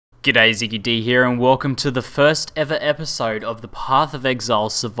G'day, ZiggyD here, and welcome to the first ever episode of the Path of Exile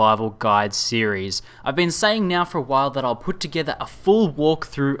Survival Guide series. I've been saying now for a while that I'll put together a full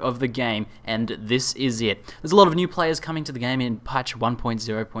walkthrough of the game, and this is it. There's a lot of new players coming to the game in patch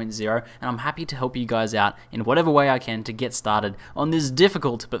 1.0.0, and I'm happy to help you guys out in whatever way I can to get started on this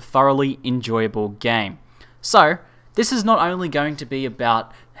difficult but thoroughly enjoyable game. So, this is not only going to be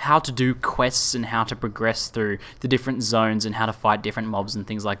about how to do quests and how to progress through the different zones and how to fight different mobs and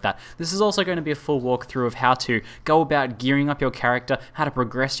things like that. This is also going to be a full walkthrough of how to go about gearing up your character, how to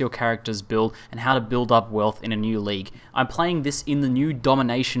progress your character's build, and how to build up wealth in a new league. I'm playing this in the new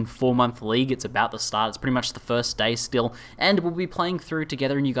Domination 4-month league. It's about to start. It's pretty much the first day still, and we'll be playing through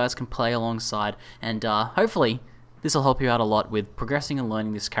together and you guys can play alongside, and hopefully this will help you out a lot with progressing and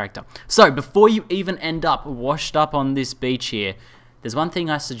learning this character. So, before you even end up washed up on this beach here, there's one thing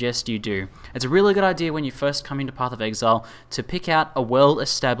I suggest you do. It's a really good idea when you first come into Path of Exile to pick out a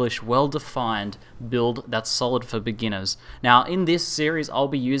well-established, well-defined build that's solid for beginners. Now, in this series, I'll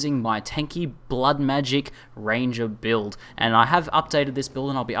be using my tanky Blood Magic Ranger build, and I have updated this build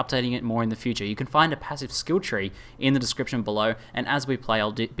and I'll be updating it more in the future. You can find a passive skill tree in the description below, and as we play,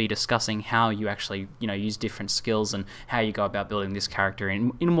 I'll be discussing how you actually, use different skills and how you go about building this character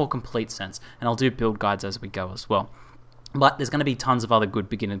in a more complete sense, and I'll do build guides as we go as well. But there's going to be tons of other good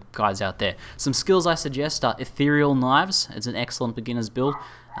beginner guides out there. Some skills I suggest are Ethereal Knives. It's an excellent beginner's build.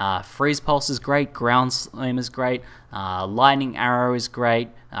 Freeze Pulse is great. Ground Slam is great. Lightning Arrow is great.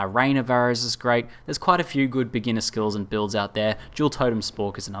 Rain of Arrows is great. There's quite a few good beginner skills and builds out there. Dual Totem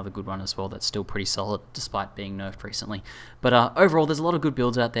Spork is another good one as well. That's still pretty solid despite being nerfed recently. But overall, there's a lot of good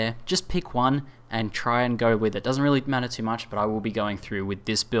builds out there. Just pick one and try and go with it. Doesn't really matter too much, but I will be going through with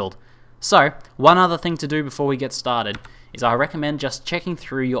this build. So, one other thing to do before we get started is I recommend just checking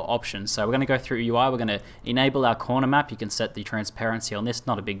through your options. So we're going to go through UI, we're going to enable our corner map. You can set the transparency on this,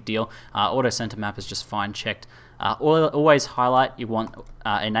 not a big deal. Auto center map is just fine checked. Always highlight you want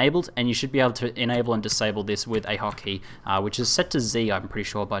enabled, and you should be able to enable and disable this with a hotkey, which is set to Z, I'm pretty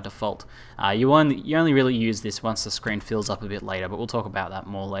sure, by default. You only really use this once the screen fills up a bit later, but we'll talk about that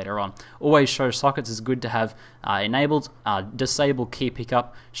more later on. Always show sockets is good to have enabled. Disable key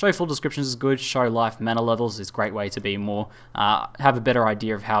pickup. Show full descriptions is good. Show life mana levels is a great way to be more, have a better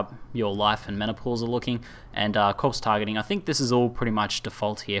idea of how your life and mana pools are looking. And corpse targeting, I think this is all pretty much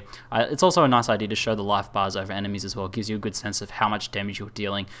default here. It's also a nice idea to show the life bars over enemies as well. It gives you a good sense of how much damage you're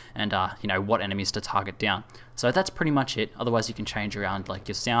dealing and what enemies to target down. So that's pretty much it. Otherwise you can change around like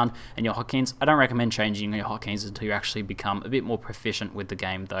your sound and your hotkeys. I don't recommend changing your hotkeys until you actually become a bit more proficient with the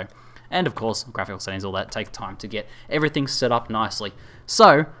game though. And of course, graphical settings, all that take time to get everything set up nicely.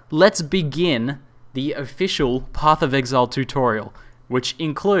 So let's begin the official Path of Exile tutorial, which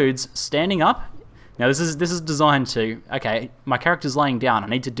includes standing up. Now this is designed to, okay, my character's laying down, I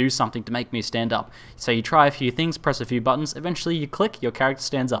need to do something to make me stand up. So you try a few things, press a few buttons, eventually you click, your character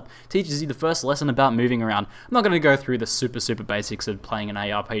stands up. Teaches you the first lesson about moving around. I'm not going to go through the super basics of playing an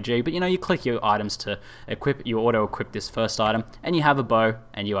ARPG, but you click your items to equip, you auto-equip this first item, and you have a bow,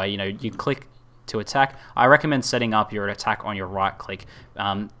 and you click to attack. I recommend setting up your attack on your right click.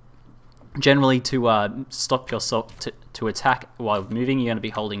 Generally to stop yourself to attack while moving, you're going to be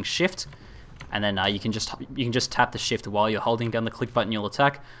holding shift. And then you can just tap the shift while you're holding down the click button, you'll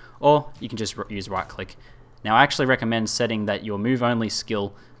attack, or you can just use right click. Now I actually recommend setting that your move only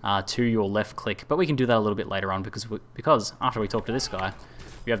skill to your left click, but we can do that a little bit later on because after we talk to this guy,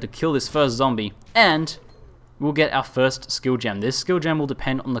 we have to kill this first zombie and we'll get our first skill gem. This skill gem will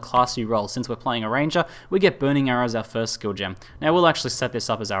depend on the class you roll. Since we're playing a ranger, we get burning arrows our first skill gem. Now we'll actually set this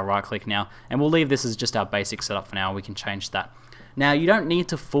up as our right click now, and we'll leave this as just our basic setup for now. We can change that. Now, you don't need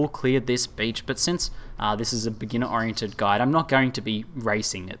to full clear this beach, but since this is a beginner-oriented guide, I'm not going to be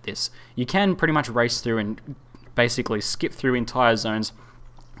racing at this. You can pretty much race through and basically skip through entire zones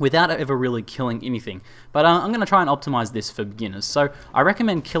without ever really killing anything. But I'm going to try and optimize this for beginners. So I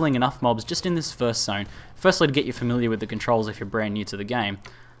recommend killing enough mobs just in this first zone. Firstly, to get you familiar with the controls if you're brand new to the game,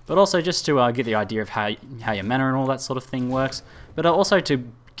 but also just to get the idea of how your mana and all that sort of thing works, but also to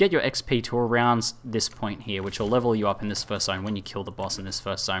get your XP to around this point here, which will level you up in this first zone when you kill the boss in this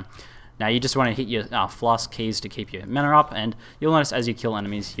first zone. Now you just want to hit your flask keys to keep your mana up, and you'll notice as you kill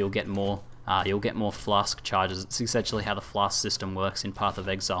enemies, you'll get more flask charges. It's essentially how the flask system works in Path of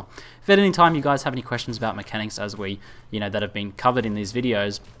Exile. If at any time you guys have any questions about mechanics as that have been covered in these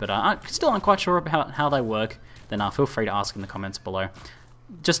videos, but still aren't quite sure about how they work, then feel free to ask in the comments below.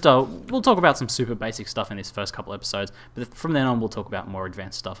 Just we'll talk about some super basic stuff in this first couple episodes, but from then on we'll talk about more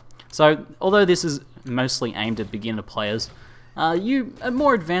advanced stuff. So although this is mostly aimed at beginner players, you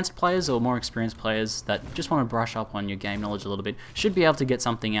more advanced players or more experienced players that just want to brush up on your game knowledge a little bit should be able to get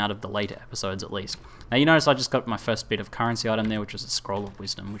something out of the later episodes at least. Now you notice I just got my first bit of currency item there, which is a scroll of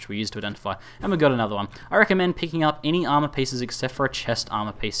wisdom, which we used to identify, and we got another one. I recommend picking up any armor pieces except for a chest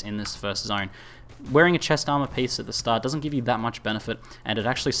armor piece in this first zone. Wearing a chest armor piece at the start doesn't give you that much benefit, and it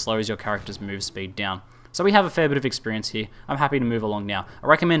actually slows your character's move speed down. So we have a fair bit of experience here. I'm happy to move along now. I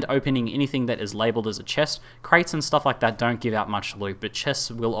recommend opening anything that is labelled as a chest. Crates and stuff like that don't give out much loot, but chests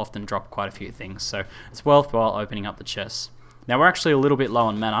will often drop quite a few things, so it's worthwhile opening up the chests. Now we're actually a little bit low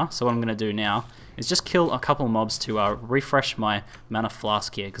on mana, so what I'm going to do now is just kill a couple mobs to refresh my mana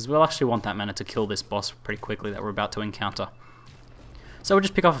flask here, because we'll actually want that mana to kill this boss pretty quickly that we're about to encounter. So we'll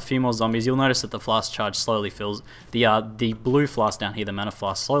just pick off a few more zombies. You'll notice that the flask charge slowly fills, the blue flask down here, the mana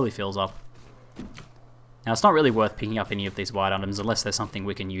flask, slowly fills up. Now it's not really worth picking up any of these white items unless there's something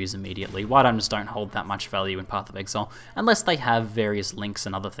we can use immediately. White items don't hold that much value in Path of Exile unless they have various links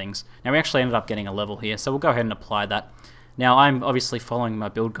and other things. Now we actually ended up getting a level here, so we'll go ahead and apply that. Now I'm obviously following my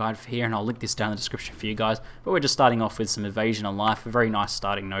build guide for here, and I'll link this down in the description for you guys, but we're just starting off with some evasion and life, a very nice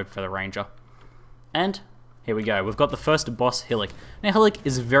starting node for the ranger. And here we go, we've got the first boss, Hillock. Now Hillock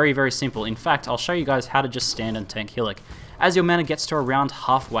is very, very simple. In fact, I'll show you guys how to just stand and tank Hillock. As your mana gets to around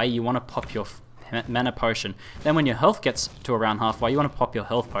halfway, you want to pop your mana potion. Then when your health gets to around halfway, you want to pop your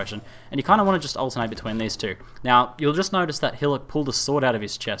health potion, and you kind of want to just alternate between these two. Now you'll just notice that Hillock pulled a sword out of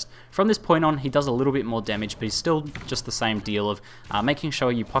his chest. From this point on he does a little bit more damage, but he's still just the same deal of making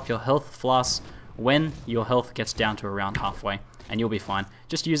sure you pop your health flasks when your health gets down to around halfway, and you'll be fine.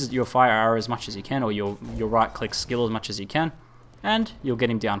 Just use your fire arrow as much as you can, or your right click skill as much as you can, and you'll get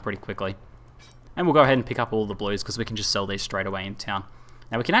him down pretty quickly. And we'll go ahead and pick up all the blues because we can just sell these straight away in town.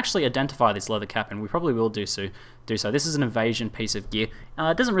 Now we can actually identify this leather cap, and we probably will do so. This is an evasion piece of gear.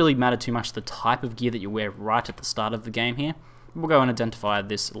 It doesn't really matter too much the type of gear that you wear right at the start of the game here. We'll go and identify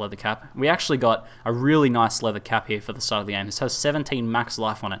this leather cap. We actually got a really nice leather cap here for the start of the game. This has 17 max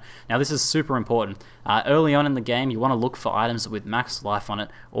life on it. Now this is super important. Early on in the game you want to look for items with max life on it,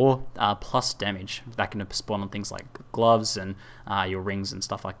 or plus damage. That can spawn on things like gloves and your rings and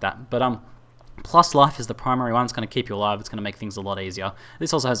stuff like that. But plus life is the primary one. It's going to keep you alive. It's going to make things a lot easier.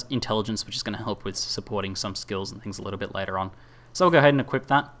 This also has intelligence, which is going to help with supporting some skills and things a little bit later on. So we'll go ahead and equip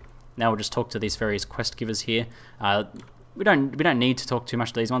that. Now we'll just talk to these various quest givers here. We don't need to talk too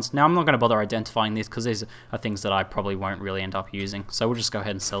much to these ones. Now I'm not going to bother identifying these because these are things that I probably won't really end up using. So we'll just go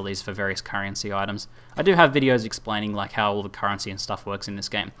ahead and sell these for various currency items. I do have videos explaining like how all the currency and stuff works in this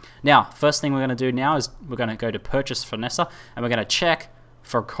game. Now, first thing we're going to do now is we're going to go to purchase for Nessa, and we're going to check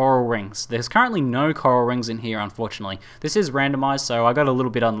for coral rings. There's currently no coral rings in here, unfortunately. This is randomized, so I got a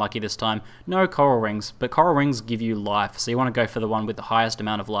little bit unlucky this time. No coral rings, but coral rings give you life, so you want to go for the one with the highest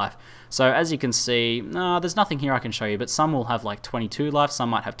amount of life. So as you can see, there's nothing here I can show you, but some will have like 22 life,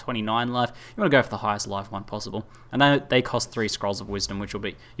 some might have 29 life. You want to go for the highest life one possible. And they cost 3 scrolls of wisdom, which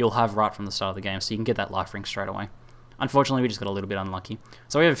you'll have right from the start of the game, so you can get that life ring straight away. Unfortunately, we just got a little bit unlucky.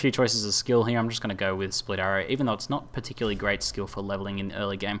 So we have a few choices of skill here. I'm just going to go with Split Arrow, even though it's not particularly great skill for leveling in the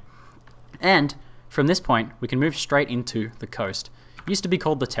early game. And from this point, we can move straight into the coast. It used to be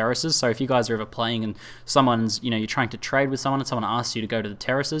called the terraces, so if you guys are ever playing and someone's, you're trying to trade with someone and someone asks you to go to the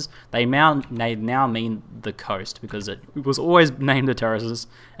terraces, they now mean the coast, because it was always named the terraces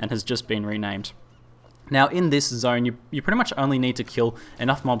and has just been renamed. Now in this zone, you pretty much only need to kill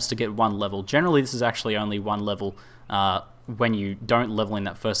enough mobs to get 1 level. Generally this is actually only 1 level when you don't level in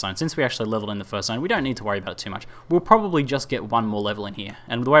that first zone. Since we actually leveled in the first zone, we don't need to worry about it too much. We'll probably just get 1 more level in here.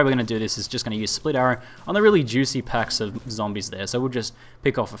 And the way we're going to do this is just going to use Split Arrow on the really juicy packs of zombies there. So we'll just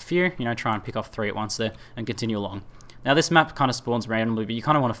pick off a few, try and pick off 3 at once there and continue along. Now this map kind of spawns randomly, but you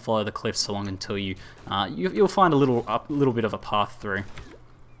kind of want to follow the cliffs along until you'll find a little bit of a path through.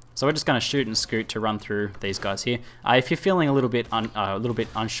 So we're just going to shoot and scoot to run through these guys here. If you're feeling a little bit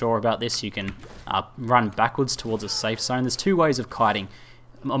unsure about this, you can run backwards towards a safe zone. There's 2 ways of kiting.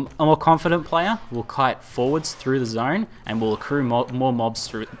 A more confident player will kite forwards through the zone and will accrue more mobs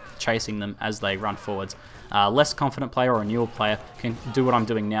through chasing them as they run forwards. Less confident player or a newer player can do what I'm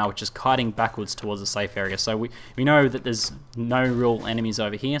doing now, which is kiting backwards towards a safe area. So we know that there's no real enemies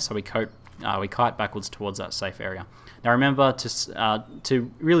over here, so we kite backwards towards that safe area. Now remember,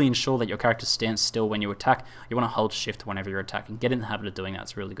 to really ensure that your character stands still when you attack, you want to hold shift whenever you're attacking. Get in the habit of doing that.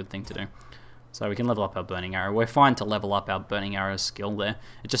 It's a really good thing to do. So we can level up our burning arrow. We're fine to level up our burning arrow skill there.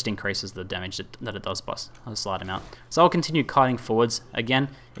 It just increases the damage that it does by a slight amount. So I'll continue kiting forwards. Again,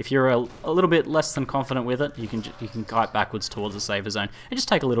 if you're a little bit less than confident with it, you can kite backwards towards the safer zone. It just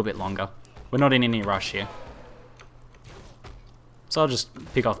take a little bit longer. We're not in any rush here. So I'll just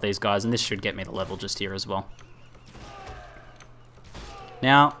pick off these guys, and this should get me the level just here as well.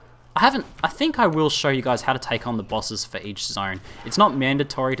 Now, I think I will show you guys how to take on the bosses for each zone. It's not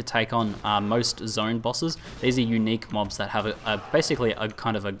mandatory to take on most zone bosses. These are unique mobs that have basically a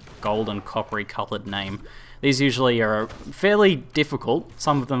kind of a golden coppery colored name. These usually are fairly difficult.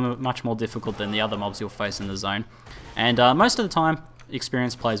 Some of them are much more difficult than the other mobs you'll face in the zone. And most of the time,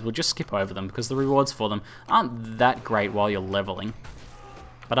 experienced players will just skip over them because the rewards for them aren't that great while you're leveling.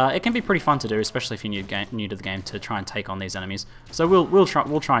 But it can be pretty fun to do, especially if you're new to the game, to try and take on these enemies. So we'll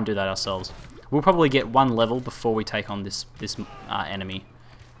try and do that ourselves. We'll probably get one level before we take on this enemy.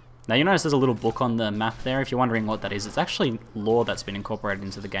 Now you notice there's a little book on the map there. If you're wondering what that is, it's actually lore that's been incorporated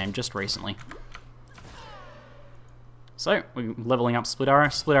into the game just recently. So we're leveling up Split Arrow.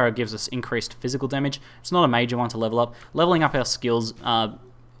 Split Arrow gives us increased physical damage. It's not a major one to level up. Leveling up our skills,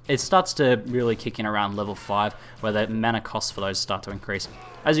 it starts to really kick in around level 5, where the mana costs for those start to increase.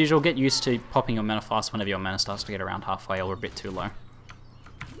 As usual, get used to popping your mana flask whenever your mana starts to get around halfway or a bit too low.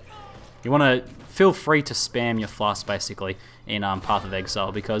 You want to feel free to spam your flask basically in Path of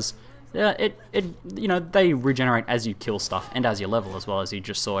Exile, because you know, they regenerate as you kill stuff and as you level as well. As you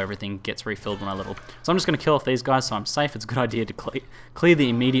just saw, everything gets refilled when I level. So I'm just going to kill off these guys so I'm safe. It's a good idea to clear the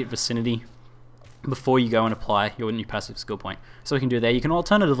immediate vicinity before you go and apply your new passive skill point. So we can do there. You can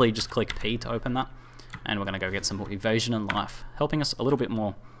alternatively just click P to open that. And we're going to go get some more evasion and life, helping us a little bit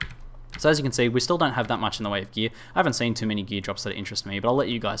more. So as you can see, we still don't have that much in the way of gear. I haven't seen too many gear drops that interest me, but I'll let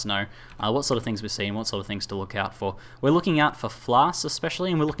you guys know what sort of things we're seeing, what sort of things to look out for. We're looking out for flasks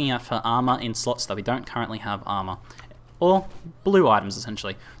especially, and we're looking out for armor in slots that we don't currently have armor. Or blue items,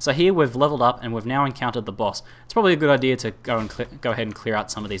 essentially. So here we've leveled up and we've now encountered the boss. It's probably a good idea to go ahead and clear out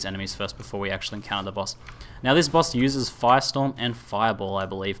some of these enemies first before we actually encounter the boss. Now this boss uses Firestorm and Fireball, I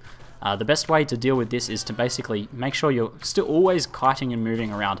believe. The best way to deal with this is to basically make sure you're still always kiting and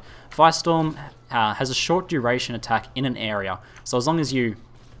moving around. Firestorm has a short duration attack in an area, so as long as you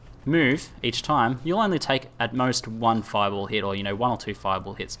move each time, you'll only take at most one fireball hit, or 1 or 2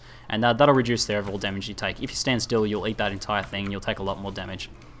 fireball hits, and that'll reduce the overall damage you take. If you stand still, you'll eat that entire thing, and you'll take a lot more damage.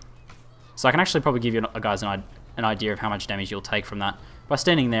 So I can actually probably give you guys an idea of how much damage you'll take from that by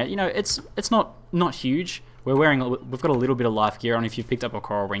standing there. It's not huge. We've got a little bit of life gear on. If you've picked up a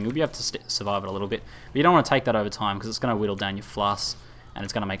coral ring, you'll be able to survive it a little bit. But you don't want to take that over time, because it's going to whittle down your flasks, and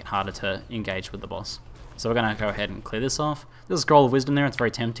it's going to make it harder to engage with the boss. So we're going to go ahead and clear this off. There's a scroll of wisdom there. It's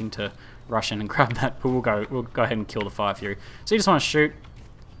very tempting to rush in and grab that, but we'll go ahead and kill the Fire Fury. So you just want to shoot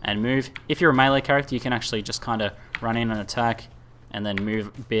and move. If you're a melee character, you can actually just kind of run in and attack, and then move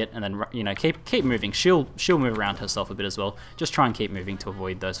a bit, and then keep moving. She'll move around herself a bit as well. Just try and keep moving to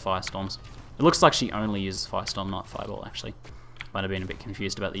avoid those firestorms. It looks like she only uses Firestorm, not Fireball, actually. Might have been a bit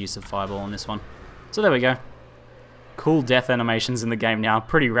confused about the use of Fireball on this one. So there we go. Cool death animations in the game now.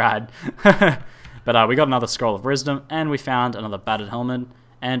 Pretty rad. But we got another Scroll of Wisdom, and we found another Battered Helmet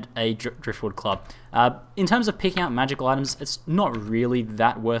and a Driftwood Club. In terms of picking out magical items, it's not really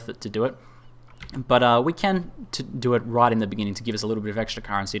that worth it to do it. But we can do it right in the beginning to give us a little bit of extra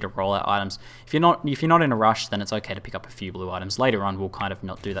currency to roll out items. If you're not in a rush, then it's okay to pick up a few blue items. Later on, we'll kind of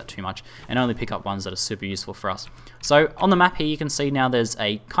not do that too much and only pick up ones that are super useful for us. So on the map here, you can see now there's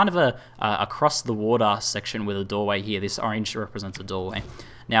a kind of a across the water section with a doorway here. This orange represents a doorway.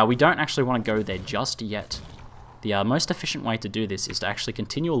 Now we don't actually want to go there just yet. The most efficient way to do this is to actually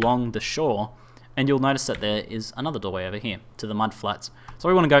continue along the shore, and you'll notice that there is another doorway over here to the mud flats. So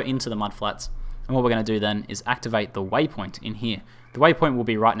we want to go into the mud flats. And what we're going to do then is activate the waypoint in here. The waypoint will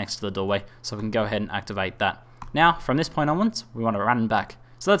be right next to the doorway, so we can go ahead and activate that. Now, from this point onwards, we want to run back.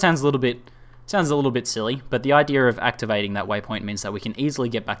 So that sounds a little bit silly, but the idea of activating that waypoint means that we can easily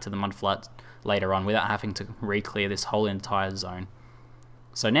get back to the mud flat later on without having to re-clear this whole entire zone.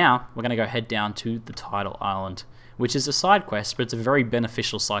 So now, we're going to go head down to the Tidal Island, which is a side quest, but it's a very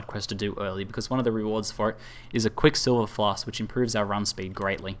beneficial side quest to do early, because one of the rewards for it is a Quicksilver Flask, which improves our run speed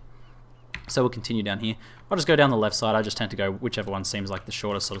greatly. So we'll continue down here. I'll just go down the left side. I just tend to go whichever one seems like the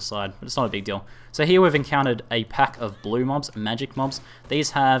shortest sort of side, but it's not a big deal. So here we've encountered a pack of blue mobs, magic mobs.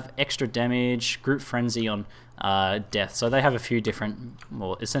 These have extra damage, group frenzy on death. So they have a few different,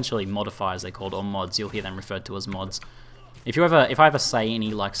 well, essentially modifiers they're called, or mods. You'll hear them referred to as mods. If I ever say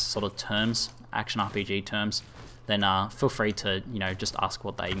any like sort of terms, action RPG terms, then feel free to just ask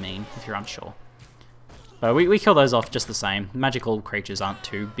what they mean if you're unsure. But we kill those off just the same. Magical creatures aren't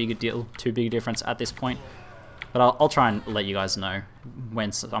too big a difference at this point. But I'll try and let you guys know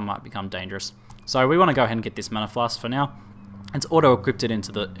when some might become dangerous. So we want to go ahead and get this mana flask for now. It's auto-equipped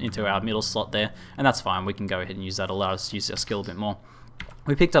into our middle slot there, and that's fine. We can go ahead and use that. Allow us to use our skill a bit more.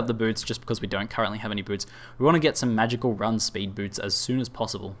 We picked up the boots just because we don't currently have any boots. We want to get some magical run speed boots as soon as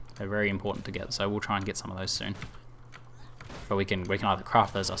possible. They're very important to get, so we'll try and get some of those soon. But we can either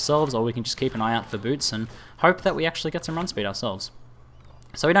craft those ourselves, or we can just keep an eye out for boots and hope that we actually get some run speed ourselves.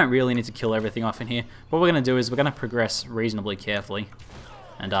 So we don't really need to kill everything off in here. What we're going to do is we're going to progress reasonably carefully.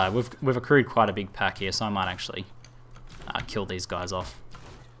 And we've accrued quite a big pack here, so I might actually kill these guys off.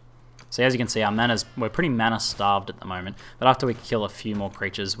 So as you can see, we're pretty mana starved at the moment. But after we kill a few more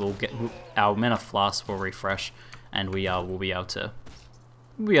creatures, our mana flask will refresh, and we'll be able to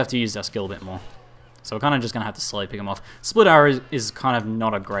use our skill a bit more. So we're kind of just going to have to slowly pick them off. Split arrow is kind of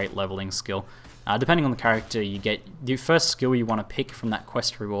not a great leveling skill. Depending on the character you get, the first skill you want to pick from that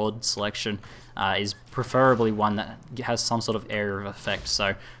quest reward selection is preferably one that has some sort of area of effect.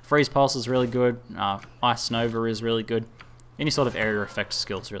 So Freeze Pulse is really good, Ice Nova is really good. Any sort of area effect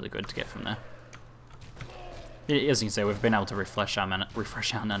skill is really good to get from there. As you can see, we've been able to refresh our mana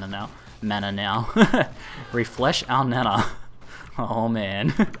now. Refresh our mana. Oh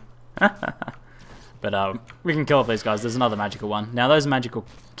man. But we can kill off these guys. There's another magical one. Now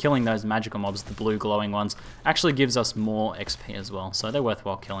killing those magical mobs, the blue glowing ones, actually gives us more XP as well. So they're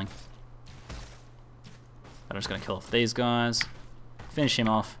worthwhile killing. I'm just going to kill off these guys. Finish him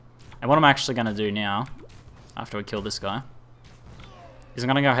off. And what I'm actually going to do now, after we kill this guy, is I'm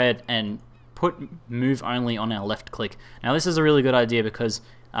going to go ahead and put move only on our left click. Now this is a really good idea because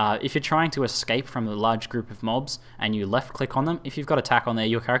if you're trying to escape from a large group of mobs and you left click on them, if you've got attack on there,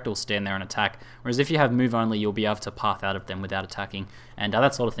 your character will stand there and attack. Whereas if you have move only, you'll be able to path out of them without attacking, and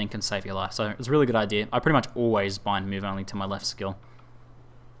that sort of thing can save your life. So it's a really good idea. I pretty much always bind move only to my left skill.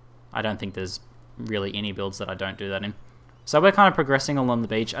 I don't think there's really any builds that I don't do that in. So we're kind of progressing along the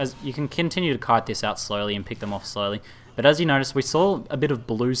beach. As you can continue to kite this out slowly and pick them off slowly. But as you notice, we saw a bit of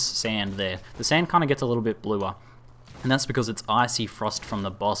blue sand there. The sand kind of gets a little bit bluer. And that's because it's icy frost from the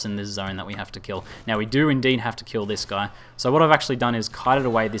boss in this zone that we have to kill. Now we do indeed have to kill this guy. So what I've actually done is kited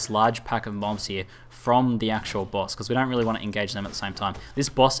away this large pack of mobs here from the actual boss, because we don't really want to engage them at the same time. This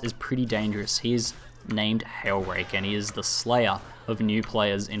boss is pretty dangerous. He is named Hellrake, and he is the slayer of new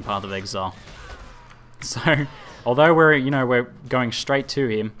players in Path of Exile. So although we're going straight to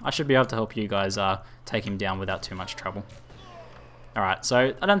him, I should be able to help you guys take him down without too much trouble. Alright,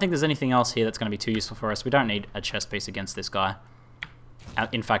 so I don't think there's anything else here that's going to be too useful for us. We don't need a chest piece against this guy.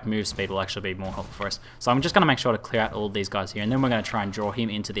 In fact, move speed will actually be more helpful for us. So I'm just going to make sure to clear out all of these guys here, and then we're going to try and draw him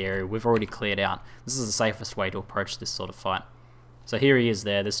into the area we've already cleared out. This is the safest way to approach this sort of fight. So here he is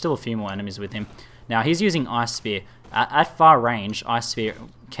there. There's still a few more enemies with him. Now he's using Ice Spear. At far range, Ice Spear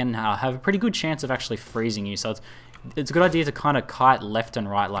can have a pretty good chance of actually freezing you. So it's a good idea to kind of kite left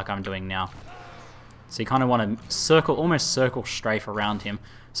and right like I'm doing now. So you kind of want to almost circle strafe around him,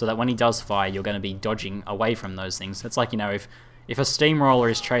 so that when he does fire, you're going to be dodging away from those things. It's like, if a steamroller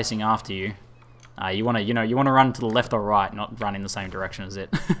is chasing after you, you want to run to the left or right, not run in the same direction as it.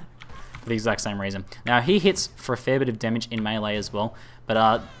 For the exact same reason. Now he hits for a fair bit of damage in melee as well,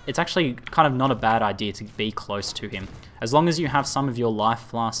 but it's actually kind of not a bad idea to be close to him, as long as you have some of your life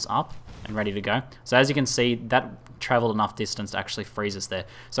flasks up and ready to go. So as you can see, that traveled enough distance to actually freeze us there.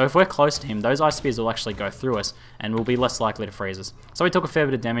 So if we're close to him, those ice spears will actually go through us and will be less likely to freeze us. So we took a fair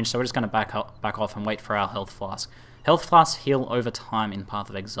bit of damage, so we're just going to back off and wait for our health flask. Health flasks heal over time in Path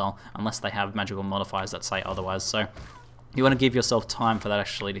of Exile, unless they have magical modifiers that say otherwise. So you want to give yourself time for that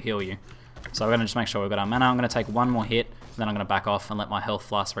actually to heal you. So we're going to just make sure we've got our mana. I'm going to take one more hit, then I'm going to back off and let my health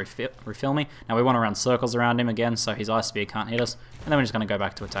flask refill me. Now we want to run circles around him again, so his ice spear can't hit us, and then we're just going to go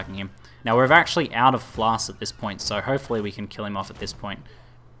back to attacking him. Now we're actually out of flasks at this point, so hopefully we can kill him off at this point.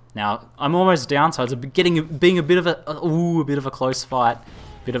 Now I'm almost down, so it's being a bit of a close fight,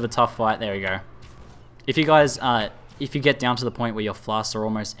 bit of a tough fight. There we go. If you guys if you get down to the point where your flasks are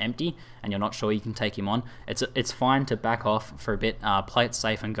almost empty and you're not sure you can take him on, it's fine to back off for a bit, play it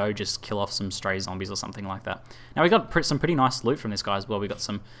safe and go just kill off some stray zombies or something like that. Now we got some pretty nice loot from this guy as well. We got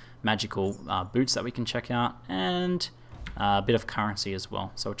some magical boots that we can check out, and a bit of currency as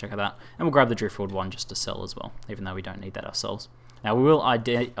well, so we'll check out that. And we'll grab the driftwood one just to sell as well, even though we don't need that ourselves. Now we will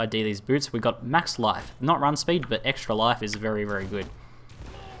ID these boots. We got max life, not run speed, but extra life is very, very good.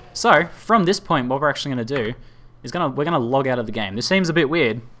 So from this point, what we're actually going to do is we're going to log out of the game. This seems a bit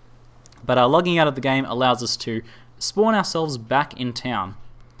weird, but logging out of the game allows us to spawn ourselves back in town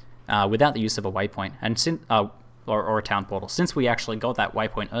without the use of a waypoint and or a town portal. Since we actually got that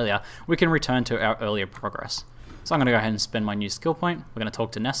waypoint earlier, we can return to our earlier progress. So I'm going to go ahead and spend my new skill point. We're going to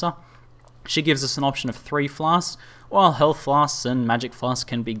talk to Nessa. She gives us an option of 3 flasks. While health flasks and magic flasks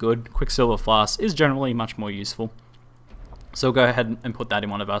can be good, Quicksilver flask is generally much more useful. So we'll go ahead and put that in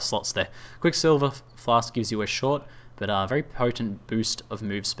one of our slots there. Quicksilver flask gives you a short but very potent boost of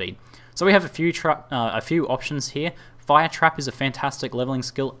move speed. So we have a few options here. Fire Trap is a fantastic leveling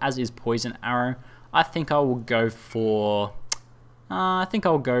skill, as is Poison Arrow. I think I will go for I think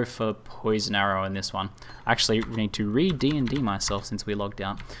I'll go for Poison Arrow in this one. I actually need to re-D&D myself since we logged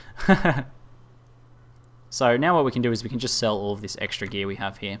out. So now what we can do is we can just sell all of this extra gear we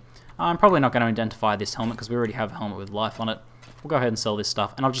have here. I'm probably not going to identify this helmet because we already have a helmet with life on it. We'll go ahead and sell this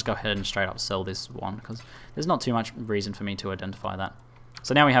stuff, and I'll just go ahead and straight up sell this one because there's not too much reason for me to identify that.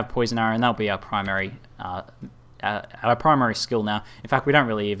 So now we have Poison Arrow, and that'll be our primary skill now. In fact, we don't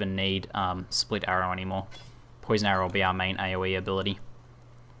really even need Split Arrow anymore. Poison Arrow will be our main AoE ability.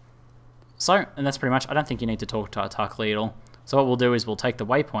 So, and that's pretty much, I don't think you need to talk to Tarklee at all. So what we'll do is we'll take the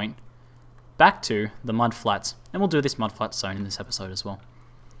waypoint back to the mud flats, and we'll do this mud flat zone in this episode as well.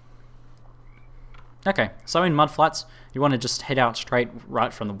 Okay, so in mud flats, you want to just head out straight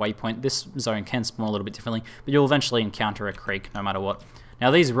right from the waypoint. This zone can spawn a little bit differently, but you'll eventually encounter a creek no matter what. Now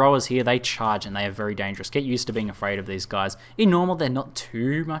these rowers here, they charge and they are very dangerous. Get used to being afraid of these guys. In normal, they're not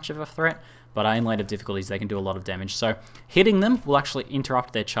too much of a threat, but in later difficulties, they can do a lot of damage. So hitting them will actually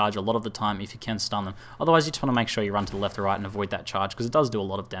interrupt their charge a lot of the time if you can stun them. Otherwise, you just want to make sure you run to the left or right and avoid that charge because it does do a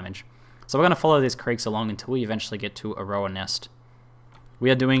lot of damage. So we're going to follow these creeks along until we eventually get to a rower nest. We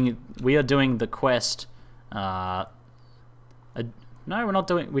are doing the quest. No, we're not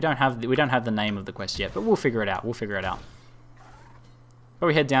doing. We don't have the name of the quest yet, but we'll figure it out. But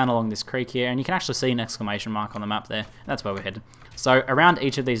we head down along this creek here, and you can actually see an exclamation mark on the map there. That's where we're headed. So around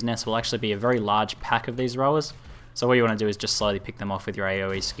each of these nests will actually be a very large pack of these rowers. So what you want to do is just slowly pick them off with your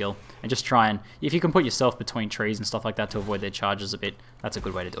AoE skill, and just try and, if you can put yourself between trees and stuff like that to avoid their charges a bit, that's a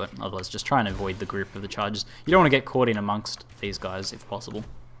good way to do it. Otherwise, just try and avoid the group of the charges. You don't want to get caught in amongst these guys if possible.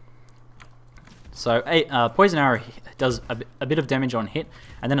 So Poison Arrow does a bit of damage on hit,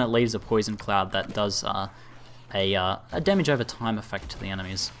 and then it leaves a Poison Cloud that does a damage over time effect to the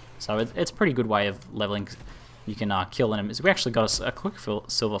enemies. So it's a pretty good way of leveling. You can kill enemies. We actually got a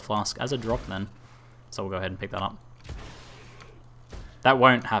Quicksilver Flask as a drop then, so we'll go ahead and pick that up. That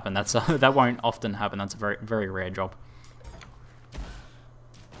won't happen. That won't often happen. That's a very, very rare drop.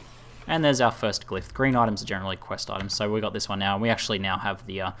 And there's our first glyph. Green items are generally quest items, so we got this one now, and we actually now have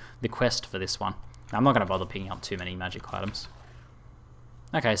the quest for this one. Now, I'm not going to bother picking up too many magic items.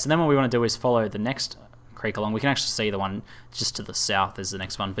 Okay, so then what we want to do is follow the next creek along. We can actually see the one just to the south is the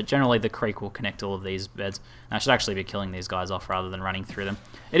next one, but generally the creek will connect all of these beds. And I should actually be killing these guys off rather than running through them.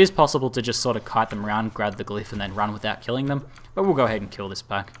 It is possible to just sort of kite them around, grab the glyph, and then run without killing them, but we'll go ahead and kill this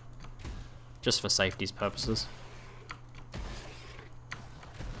pack, just for safety's purposes.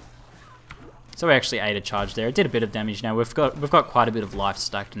 So we actually ate a charge there. It did a bit of damage. Now we've got quite a bit of life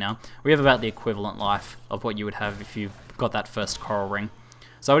stacked now. We have about the equivalent life of what you would have if you got that first coral ring.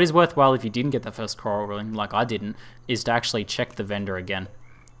 So it is worthwhile, if you didn't get that first coral ring, like I didn't, is to actually check the vendor again.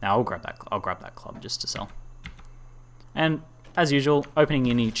 Now I'll grab that club just to sell. And as usual, opening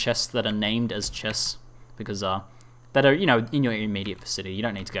any chests that are named as chests, because that are, you know, in your immediate vicinity. You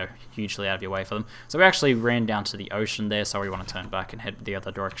don't need to go hugely out of your way for them. So we actually ran down to the ocean there, so we want to turn back and head the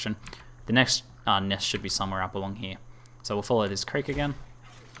other direction. The next nest should be somewhere up along here. So we'll follow this creek again.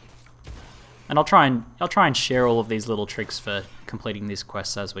 And I'll try and share all of these little tricks for completing these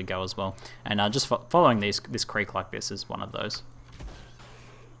quests as we go as well. And just following this creek like this is one of those.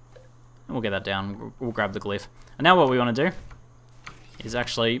 And we'll get that down. We'll grab the glyph. And now what we want to do is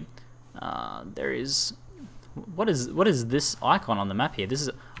actually there is what is this icon on the map here? This is,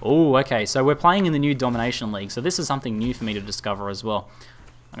 oh, okay. So we're playing in the new Domination League. So this is something new for me to discover as well.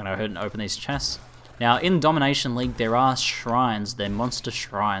 I'm going to go ahead and open these chests. Now, in Domination League, there are shrines. They're monster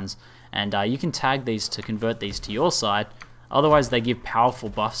shrines. And you can tag these to convert these to your side. Otherwise, they give powerful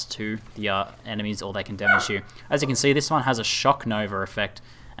buffs to the enemies, or they can damage you. As you can see, this one has a Shock Nova effect.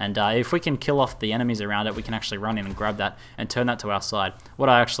 And if we can kill off the enemies around it, we can actually run in and grab that and turn that to our side. What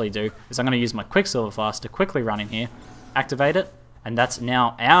I actually do is I'm going to use my Quicksilver Flask to quickly run in here, activate it, and that's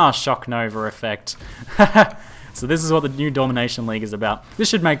now our Shock Nova effect. So this is what the new Domination League is about. This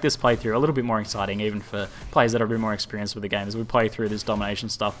should make this playthrough a little bit more exciting, even for players that are a bit more experienced with the game, as we play through this Domination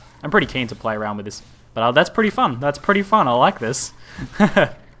stuff. I'm pretty keen to play around with this, but that's pretty fun. That's pretty fun. I like this.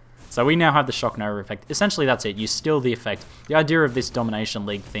 So we now have the Shock Nova effect. Essentially, that's it. You steal the effect. The idea of this Domination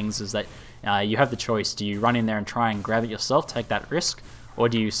League things is that you have the choice. Do you run in there and try and grab it yourself, take that risk, or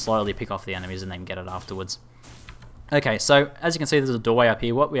do you slowly pick off the enemies and then get it afterwards? Okay, so as you can see, there's a doorway up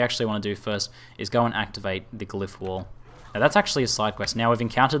here. What we actually want to do first is go and activate the glyph wall. Now that's actually a side quest. Now we've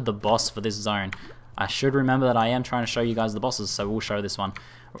encountered the boss for this zone. I should remember that I am trying to show you guys the bosses, so we'll show this one.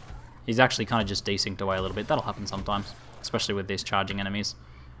 He's actually kind of just desynced away a little bit. That'll happen sometimes, especially with these charging enemies.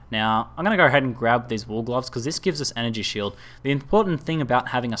 Now, I'm going to go ahead and grab these wool gloves because this gives us energy shield. The important thing about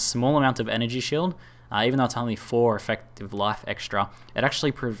having a small amount of energy shield, even though it's only 4 effective life extra, it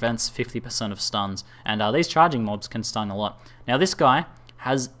actually prevents 50% of stuns. And these charging mobs can stun a lot. Now, this guy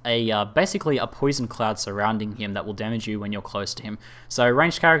has basically a poison cloud surrounding him that will damage you when you're close to him. So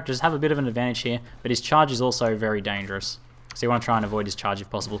ranged characters have a bit of an advantage here, but his charge is also very dangerous. So you want to try and avoid his charge if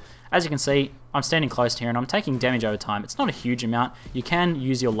possible. As you can see, I'm standing close to here and I'm taking damage over time. It's not a huge amount. You can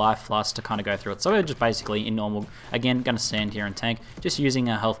use your life flask to kind of go through it. So we're just basically in normal, again, going to stand here and tank, just using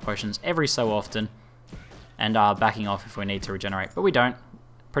our health potions every so often and backing off if we need to regenerate. But we don't.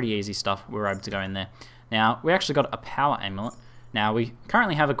 Pretty easy stuff. We're able to go in there. Now, we actually got a power amulet. Now, we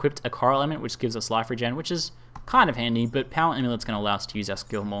currently have equipped a coral element, which gives us life regen, which is kind of handy, but power amulet's going to allow us to use our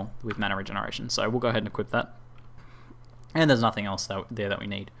skill more with mana regeneration. So we'll go ahead and equip that. And there's nothing else there that we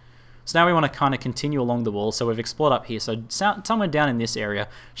need. So now we want to kind of continue along the wall. So we've explored up here. So somewhere down in this area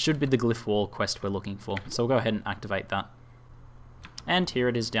should be the glyph wall quest we're looking for. So we'll go ahead and activate that. And here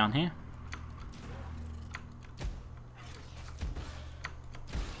it is down here.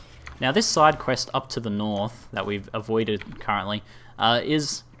 Now this side quest up to the north that we've avoided currently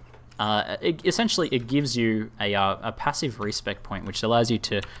essentially it gives you a passive respec point, which allows you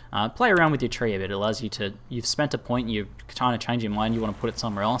to play around with your tree a bit. It allows you to, you've spent a point, you're trying to change your mind, you want to put it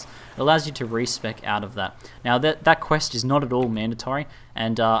somewhere else. It allows you to respec out of that. Now that quest is not at all mandatory,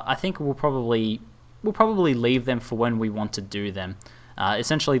 and I think we'll probably leave them for when we want to do them.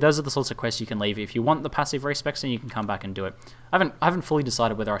 Essentially, those are the sorts of quests you can leave. If you want the passive respecs, then you can come back and do it. I haven't fully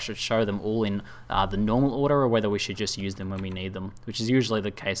decided whether I should show them all in the normal order or whether we should just use them when we need them, which is usually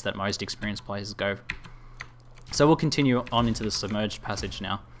the case that most experienced players go. So we'll continue on into the submerged passage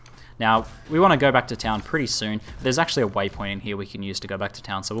now. Now, we want to go back to town pretty soon. There's actually a waypoint in here we can use to go back to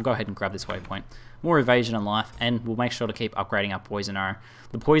town, so we'll go ahead and grab this waypoint. More evasion and life, and we'll make sure to keep upgrading our poison arrow.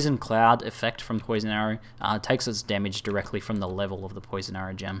 The poison cloud effect from poison arrow takes its damage directly from the level of the poison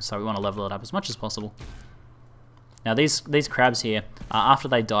arrow gem, so we want to level it up as much as possible. Now these crabs here, after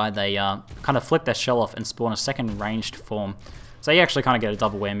they die, they kind of flip their shell off and spawn a second ranged form. So you actually kind of get a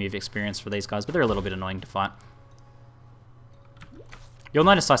double whammy of experience for these guys, but they're a little bit annoying to fight. You'll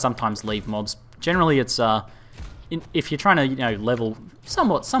notice I sometimes leave mobs. Generally, it's if you're trying to level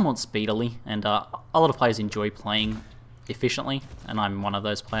somewhat speedily, and a lot of players enjoy playing efficiently, and I'm one of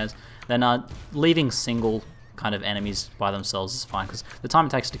those players. Then leaving single kind of enemies by themselves is fine, because the time it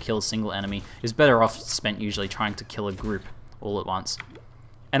takes to kill a single enemy is better off spent usually trying to kill a group all at once.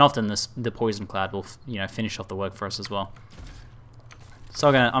 And often the poison cloud will finish off the work for us as well. So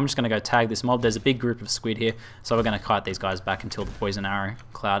I'm just going to go tag this mob. There's a big group of squid here, so we're going to kite these guys back until the poison arrow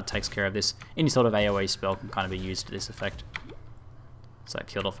cloud takes care of this. Any sort of AoE spell can kind of be used to this effect. So I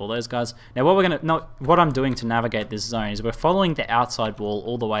killed off all those guys. Now what I'm doing to navigate this zone is we're following the outside wall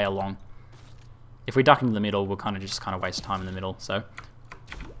all the way along. If we duck into the middle, we'll just waste time in the middle. So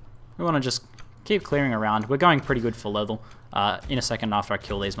we want to just keep clearing around. We're going pretty good for level. In a second after I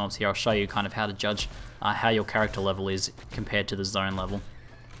kill these mobs here, I'll show you kind of how to judge how your character level is compared to the zone level.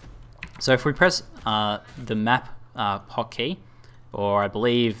 So if we press the map hotkey, or I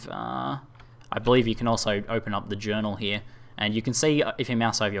believe you can also open up the journal here, and you can see if you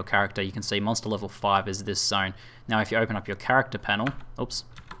mouse over your character, you can see monster level 5 is this zone. Now if you open up your character panel, oops,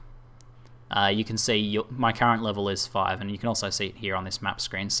 you can see my current level is 5, and you can also see it here on this map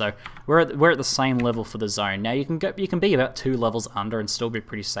screen. So we're at the same level for the zone. Now you can be about 2 levels under and still be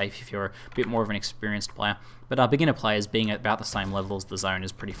pretty safe if you're a bit more of an experienced player. But beginner players being at about the same level as the zone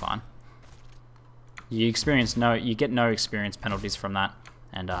is pretty fine. You get no experience penalties from that,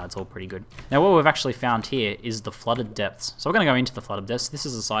 and it's all pretty good. Now what we've actually found here is the flooded depths. So we're going to go into the flooded depths. This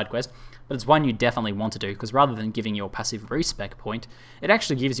is a side quest, but it's one you definitely want to do, because rather than giving you a passive respec point, it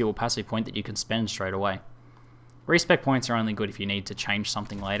actually gives you a passive point that you can spend straight away. Respec points are only good if you need to change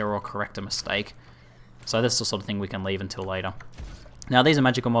something later or correct a mistake. So that's the sort of thing we can leave until later. Now these are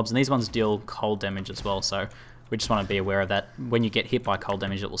magical mobs, and these ones deal cold damage as well, so we just want to be aware of that. When you get hit by cold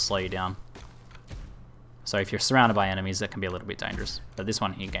damage, it will slow you down. So if you're surrounded by enemies, that can be a little bit dangerous. But this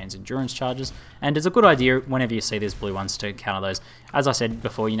one here gains endurance charges, and it's a good idea whenever you see these blue ones to counter those. As I said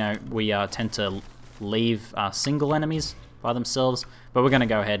before, we tend to leave single enemies by themselves, but we're going to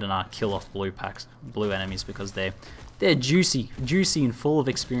go ahead and kill off blue enemies, because they're juicy and full of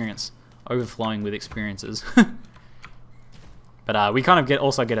experience, overflowing with experiences. But we kind of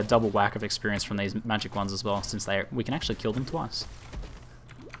also get a double whack of experience from these magic ones as well, since we can actually kill them twice.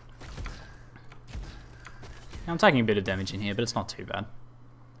 I'm taking a bit of damage in here, but it's not too bad.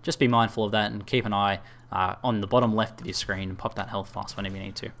 Just be mindful of that and keep an eye on the bottom left of your screen and pop that health flask whenever you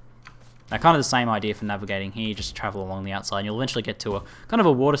need to. Now, kind of the same idea for navigating here. You just travel along the outside and you'll eventually get to a kind of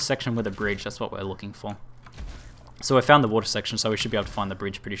a water section with a bridge. That's what we're looking for. So we found the water section, so we should be able to find the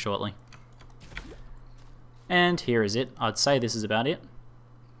bridge pretty shortly. And here is it. I'd say this is about it.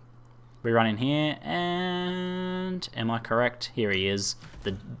 We run in here, and am I correct? Here he is,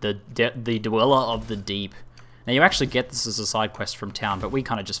 the dweller of the deep. Now you actually get this as a side quest from town, but we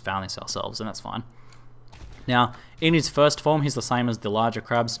kind of just found this ourselves, and that's fine. Now, in his first form, he's the same as the larger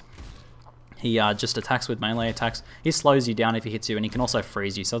crabs. He just attacks with melee attacks. He slows you down if he hits you, and he can also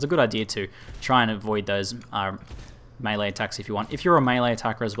freeze you. So it's a good idea to try and avoid those melee attacks if you want. If you're a melee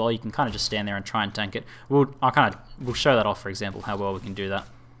attacker as well, you can kind of just stand there and try and tank it. We'll show that off, for example, how well we can do that.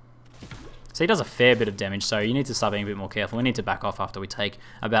 So he does a fair bit of damage, so you need to start being a bit more careful. We need to back off after we take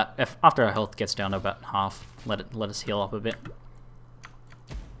after our health gets down to about half. Let us heal up a bit.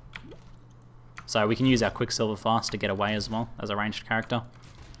 So we can use our Quicksilver Flask to get away as well as a ranged character.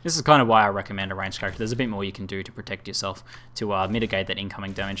 This is kind of why I recommend a ranged character. There's a bit more you can do to protect yourself to mitigate that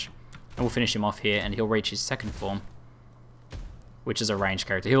incoming damage. And we'll finish him off here, and he'll reach his second form, which is a ranged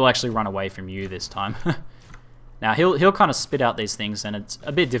character. He'll actually run away from you this time. Now he'll kind of spit out these things, and it's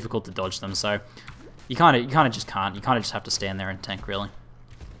a bit difficult to dodge them. So you kind of just can't. You kind of just have to stand there and tank really.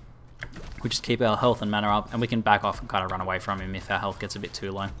 We just keep our health and mana up, and we can back off and kind of run away from him if our health gets a bit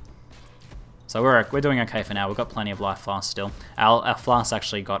too low. So we're doing okay for now. We've got plenty of life flasks still. Our flask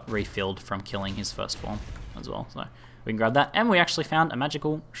actually got refilled from killing his first form as well. So we can grab that, and we actually found a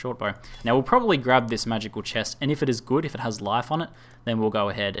magical short bow. Now we'll probably grab this magical chest, and if it is good, if it has life on it, then we'll go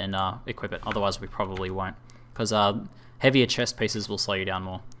ahead and equip it. Otherwise we probably won't, because heavier chest pieces will slow you down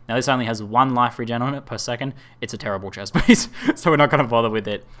more. Now this only has 1 life regen on it per second. It's a terrible chest piece, so we're not going to bother with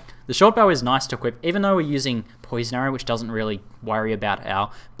it. The short bow is nice to equip, even though we're using poison arrow, which doesn't really worry about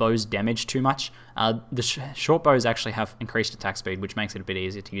our bow's damage too much. The short bows actually have increased attack speed, which makes it a bit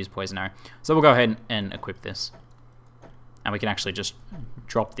easier to use poison arrow. So we'll go ahead and equip this. And we can actually just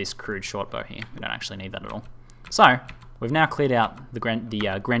drop this crude short bow here. We don't actually need that at all. So we've now cleared out the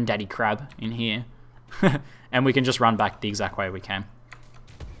granddaddy crab in here. And we can just run back the exact way we came.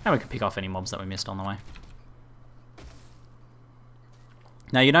 And we can pick off any mobs that we missed on the way.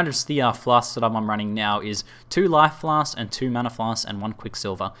 Now you notice the flasks that I'm running now is 2 life flasks and 2 mana flasks and 1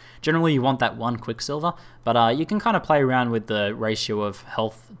 quicksilver. Generally you want that 1 quicksilver, but you can kind of play around with the ratio of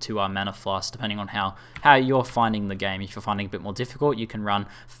health to mana flasks depending on how you're finding the game. If you're finding it a bit more difficult, you can run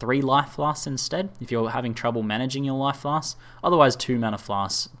 3 life flasks instead if you're having trouble managing your life flasks. Otherwise 2 mana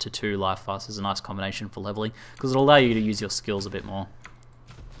flasks to 2 life flasks is a nice combination for leveling, because it'll allow you to use your skills a bit more.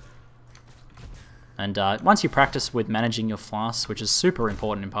 And once you practice with managing your flasks, which is super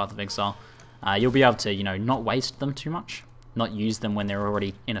important in Path of Exile, you'll be able to, not waste them too much, not use them when they're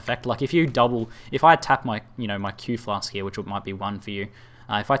already in effect. Like if I tap my, my Q flask here, which might be 1 for you,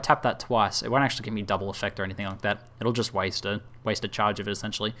 if I tap that twice, it won't actually give me double effect or anything like that. It'll just waste a charge of it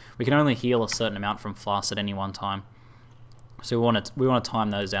essentially. We can only heal a certain amount from flasks at any one time, so we want to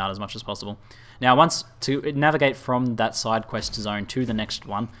time those out as much as possible. Now, once to navigate from that side quest zone to the next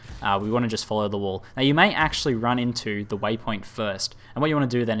one, we want to just follow the wall. Now, you may actually run into the waypoint first, and what you want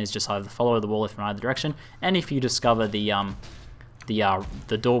to do then is just either follow the wall if in either direction, and if you discover the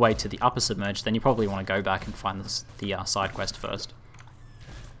doorway to the upper submerged, then you probably want to go back and find the side quest first.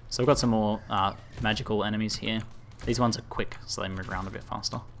 So we've got some more magical enemies here. These ones are quick, so they move around a bit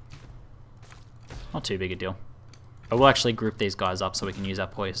faster. Not too big a deal. But we'll actually group these guys up so we can use our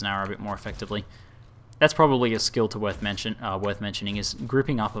poison arrow a bit more effectively. That's probably a skill worth mentioning is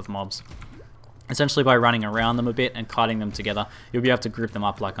grouping up of mobs. Essentially by running around them a bit and kiting them together, you'll be able to group them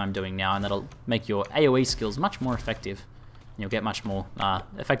up like I'm doing now, and that'll make your AoE skills much more effective. And you'll get much more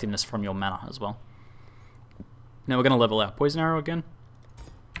effectiveness from your mana as well. Now we're going to level our poison arrow again.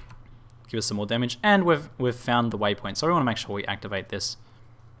 Give us some more damage, and we've found the waypoint, so we want to make sure we activate this.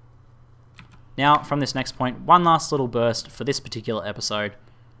 Now, from this next point, one last little burst for this particular episode.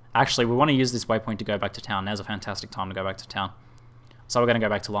 Actually, we want to use this waypoint to go back to town. Now's a fantastic time to go back to town. So we're going to go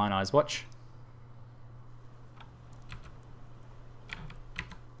back to Lion Eye's Watch.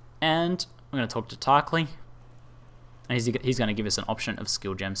 And we're going to talk to Tarkly. And he's going to give us an option of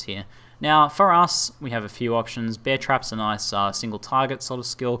skill gems here. Now, for us, we have a few options. Bear Trap's a nice single target sort of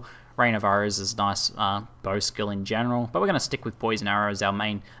skill. Rain of Arrows is a nice bow skill in general, but we're going to stick with Poison Arrow as our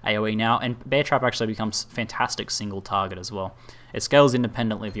main AoE now, and Bear Trap actually becomes fantastic single target as well. It scales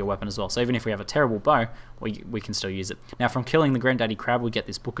independently of your weapon as well, so even if we have a terrible bow, we can still use it. Now from killing the Granddaddy Crab, we get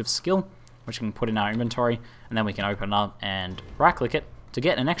this Book of Skill, which we can put in our inventory, and then we can open it up and right-click it to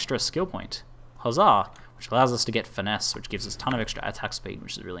get an extra skill point. Huzzah! Which allows us to get Finesse, which gives us a ton of extra attack speed,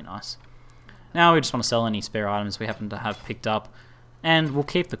 which is really nice. Now we just want to sell any spare items we happen to have picked up. And we'll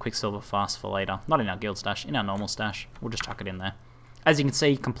keep the Quicksilver Flask for later. Not in our guild stash, in our normal stash. We'll just chuck it in there. As you can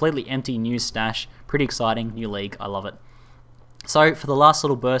see, completely empty new stash. Pretty exciting, new league, I love it. So for the last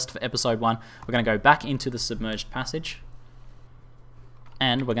little burst for episode 1, we're going to go back into the submerged passage.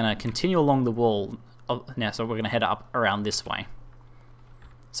 And we're going to continue along the wall. Now, so we're going to head up around this way.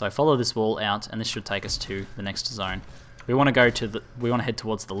 So follow this wall out, and this should take us to the next zone. We want to head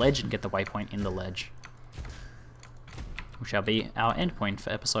towards the ledge and get the waypoint in the ledge, which shall be our endpoint for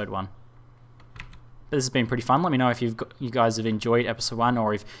episode 1. But this has been pretty fun. Let me know if you guys have enjoyed episode 1,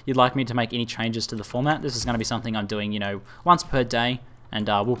 or if you'd like me to make any changes to the format. This is going to be something I'm doing, once per day, and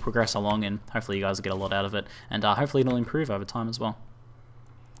we'll progress along, and hopefully you guys will get a lot out of it, and hopefully it'll improve over time as well.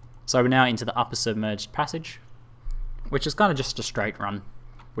 So we're now into the upper submerged passage, which is kind of just a straight run.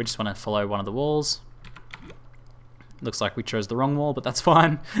 We just want to follow one of the walls. Looks like we chose the wrong wall, but that's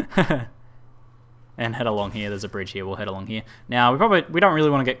fine. And head along here. There's a bridge here. We'll head along here. Now, we don't really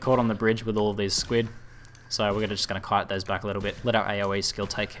want to get caught on the bridge with all of these squid, so we're just going to kite those back a little bit. Let our AoE skill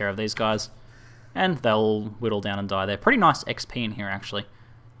take care of these guys, and they'll whittle down and die there. Pretty nice XP in here, actually.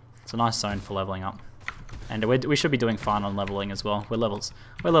 It's a nice zone for leveling up. And we should be doing fine on leveling as well. We're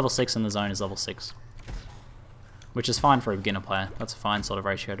level 6 and the zone is level 6. Which is fine for a beginner player. That's a fine sort of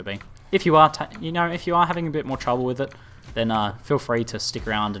ratio to be. If you are, if you are having a bit more trouble with it, then feel free to stick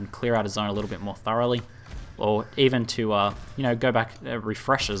around and clear out a zone a little bit more thoroughly, or even to go back,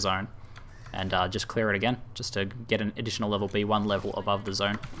 refresh a zone, and just clear it again, just to get an additional level B, 1 level above the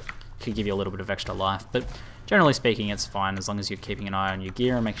zone. Could give you a little bit of extra life, but generally speaking, it's fine as long as you're keeping an eye on your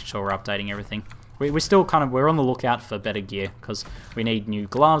gear and making sure we're updating everything. We're still we're on the lookout for better gear, because we need new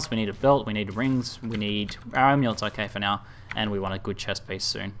gloves, we need a belt, we need rings, our amulet's okay for now, and we want a good chest piece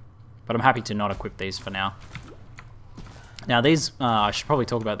soon. But I'm happy to not equip these for now. Now these, I should probably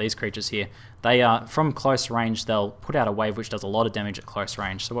talk about these creatures here. They are, from close range, they'll put out a wave which does a lot of damage at close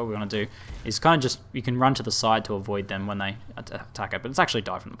range. So what we want to do is kind of you can run to the side to avoid them when they attack it, but it's actually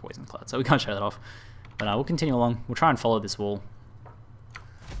die from the poison cloud, so we can't show that off. But we'll continue along, we'll try and follow this wall.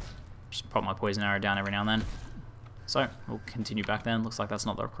 Just pop my poison arrow down every now and then. So, we'll continue back then. Looks like that's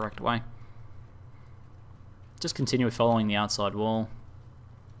not the correct way. Just continue following the outside wall.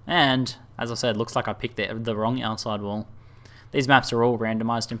 And, as I said, looks like I picked the wrong outside wall. These maps are all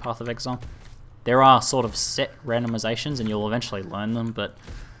randomized in Path of Exile. There are sort of set randomizations, and you'll eventually learn them, but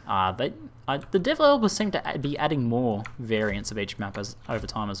the developers seem to be adding more variants of each map over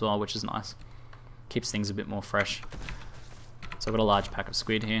time as well, which is nice. Keeps things a bit more fresh. So I've got a large pack of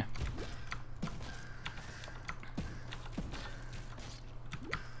squid here.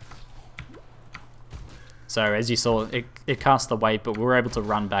 So as you saw, it cast the wave, but we were able to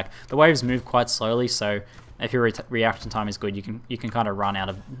run back. The waves move quite slowly, so if your reaction time is good, you can kind of run out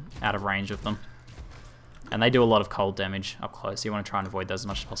of range of them. And they do a lot of cold damage up close, so you want to try and avoid those as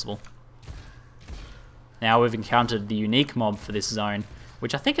much as possible. Now we've encountered the unique mob for this zone,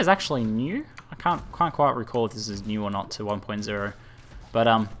 which I think is actually new. I can't quite recall if this is new or not to 1.0.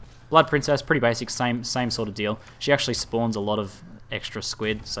 But Blood Princess, pretty basic, same sort of deal. She actually spawns a lot of extra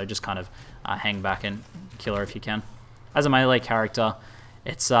squid, so just kind of hang back and kill her if you can. As a melee character,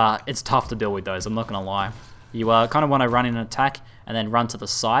 it's tough to deal with those, I'm not going to lie. You kind of want to run in an attack and then run to the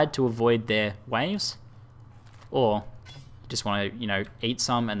side to avoid their waves. Or just want to, eat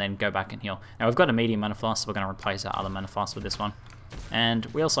some and then go back and heal. Now we've got a medium mana flask, so we're going to replace our other mana flask with this one. And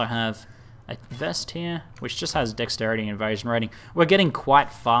we also have a vest here, which just has dexterity and evasion rating. We're getting quite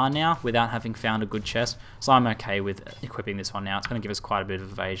far now without having found a good chest, so I'm okay with equipping this one now. It's going to give us quite a bit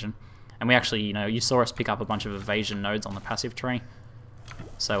of evasion. And we actually, you saw us pick up a bunch of evasion nodes on the passive tree.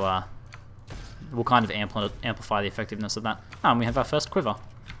 So we'll kind of amplify the effectiveness of that. And we have our first quiver.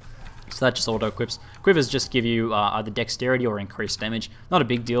 So that just auto-equips. Quivers just give you either dexterity or increased damage. Not a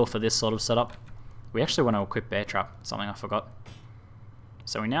big deal for this sort of setup. We actually want to equip Bear Trap, something I forgot.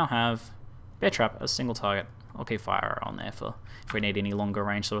 So we now have Bear Trap as single target. I'll keep Fire Arrow on there for if we need any longer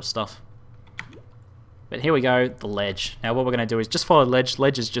range sort of stuff. But here we go, the ledge. Now what we're going to do is just follow the ledge.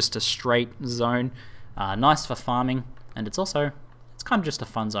 Ledge is just a straight zone. Nice for farming, and it's kind of just a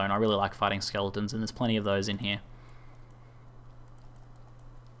fun zone. I really like fighting skeletons, and there's plenty of those in here.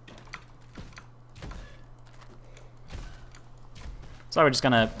 So we're just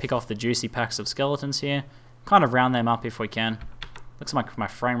going to pick off the juicy packs of skeletons here. Kind of round them up if we can. Looks like my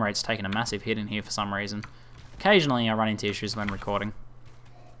frame rate's taking a massive hit in here for some reason. Occasionally I run into issues when recording.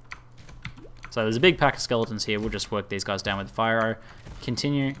 So there's a big pack of skeletons here. We'll just work these guys down with the Fire Arrow.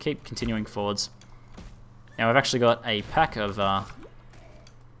 Keep continuing forwards. Now we've actually got a pack of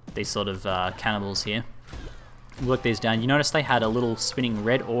these sort of cannibals here. work these down, you notice they had a little spinning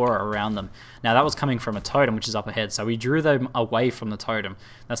red aura around them. Now that was coming from a totem, which is up ahead, so we drew them away from the totem.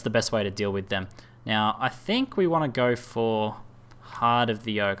 That's the best way to deal with them. Now, I think we want to go for Heart of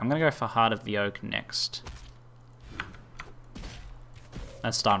the Oak. I'm going to go for Heart of the Oak next.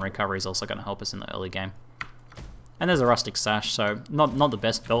 That stun recovery is also going to help us in the early game. And there's a Rustic Sash, so not the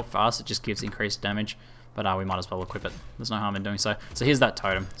best belt for us, it just gives increased damage. But we might as well equip it. There's no harm in doing so. So here's that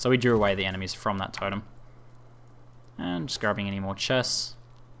totem. So we drew away the enemies from that totem. And just grabbing any more chests.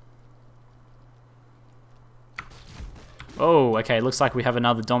 Oh, okay, looks like we have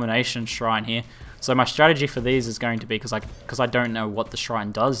another domination shrine here. So my strategy for these is going to be, because I don't know what the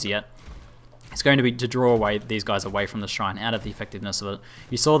shrine does yet, it's going to be to draw away these guys away from the shrine, out of the effectiveness of it.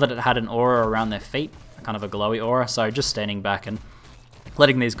 You saw that it had an aura around their feet, kind of a glowy aura, so just standing back and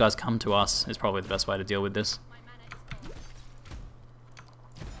letting these guys come to us is probably the best way to deal with this.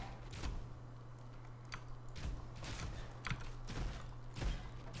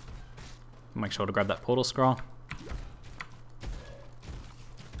 Make sure to grab that portal scroll.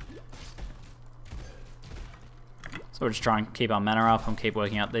 So we'll just try and keep our mana up and keep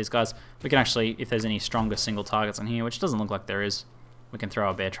working out these guys. We can actually, if there's any stronger single targets in here, which doesn't look like there is, we can throw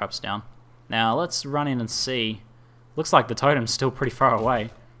our bear traps down. Now let's run in and see. Looks like the totem's still pretty far away.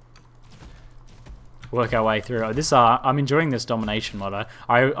 Work our way through. This I'm enjoying this domination mod.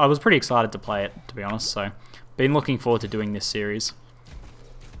 I was pretty excited to play it, to be honest, so been looking forward to doing this series.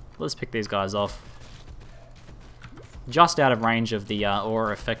 Let's pick these guys off. Just out of range of the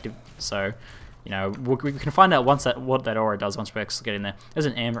aura effective, so you know we can find out what that aura does once we actually get in there. There's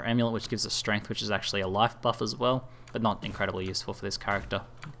an Amber Amulet which gives us strength, which is actually a life buff as well, but not incredibly useful for this character.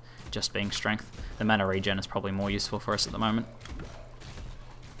 Just being strength. The mana regen is probably more useful for us at the moment.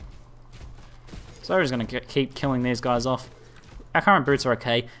 So we're just going to keep killing these guys off. Our current boots are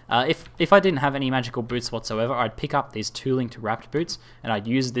okay. If I didn't have any magical boots whatsoever, I'd pick up these Tooling to Wrapped boots, and I'd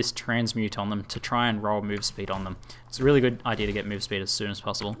use this Transmute on them to try and roll move speed on them. It's a really good idea to get move speed as soon as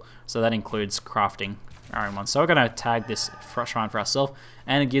possible, so that includes crafting our own ones. So we're going to tag this shrine for ourselves,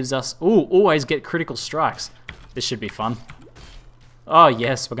 and it gives us, ooh, always get critical strikes. This should be fun. Oh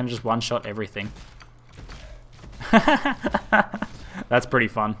yes, we're going to just one-shot everything. That's pretty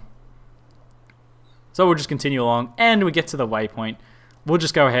fun. So we'll just continue along, and we get to the waypoint. We'll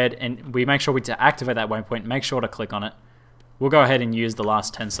just go ahead and we make sure to activate that waypoint, make sure to click on it. We'll go ahead and use the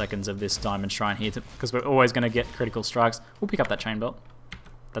last 10 seconds of this diamond shrine here, because we're always going to get critical strikes. We'll pick up that chain belt.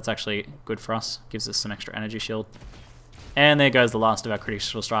 That's actually good for us. Gives us some extra energy shield. And there goes the last of our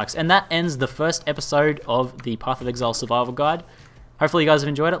critical strikes. And that ends the first episode of the Path of Exile Survival Guide. Hopefully you guys have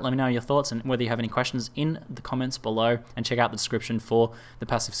enjoyed it. Let me know your thoughts and whether you have any questions in the comments below, and check out the description for the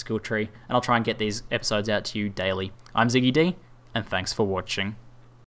passive skill tree, and I'll try and get these episodes out to you daily. I'm ZiggyD, and thanks for watching.